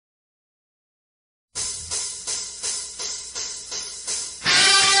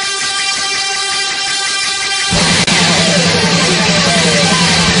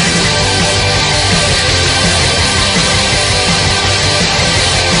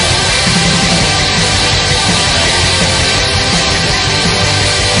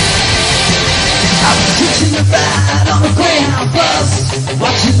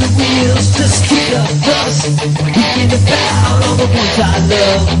Thinking about all the ones I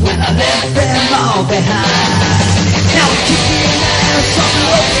loved when I left them all behind. Now I'm kicking ass on the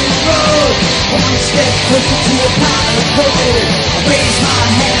open road, one step closer to a pile of gold. I raise my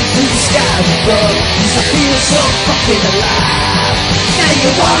hands to the skies above, 'cause I feel so fucking alive. Now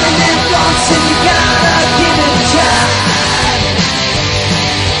you're wanting it once and you gotta give it a try.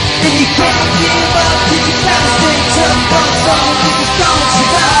 And you can't give up, you gotta stay tough, but some people don't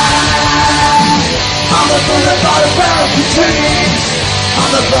survive. On the boulevard of broken dreams, on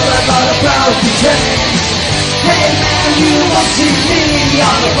the boulevard of broken dreams. Hey man, you won't see me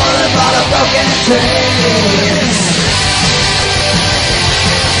on the boulevard of broken dreams.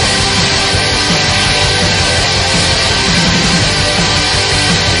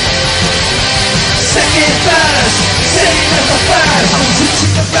 Second verse, same as the first. I'm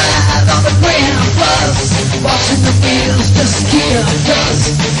teaching the ride on the Greyhound bus, watching the wheels just kick up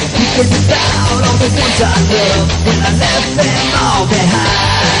dust. Thinking about all the ones I loved when I left them all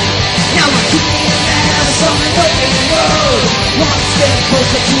behind. Now I'm kicking ass on the open road, one step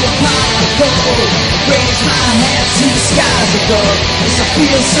closer to a pile of gold. Raise my hands to the skies above, 'cause I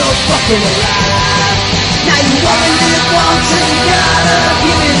feel so fucking alive. Now you only live once and you gotta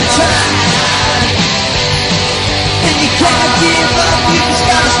give it a try. And you can't give up, you just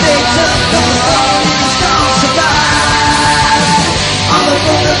gotta stay tough, 'cause some just don't survive. On the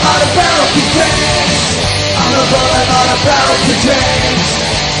boulevard of broken dreams, on the boulevard of broken dreams.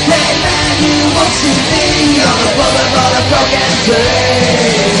 Hey man, you won't see me on the boulevard of broken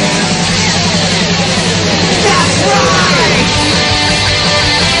dreams. That's right!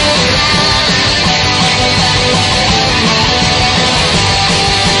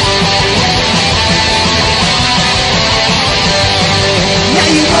 Now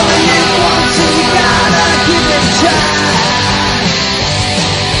you only live once and you gotta give it a try.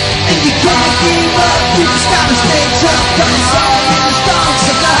 And you can't give up, you just gotta stay tough, 'cause some just don't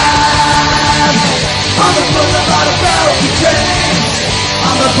survive. On the boulevard of broken dreams,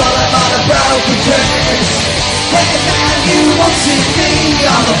 on the boulevard of broken dreams. Hey man, you won't see me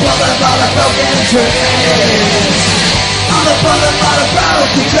on the boulevard of broken dreams. On the boulevard of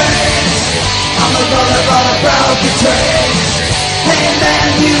broken dreams, on the boulevard of broken dreams. Hey man,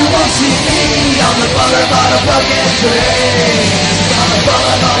 you won't see me on the boulevard of broken dreams. On the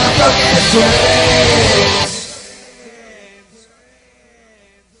boulevard of broken dreams.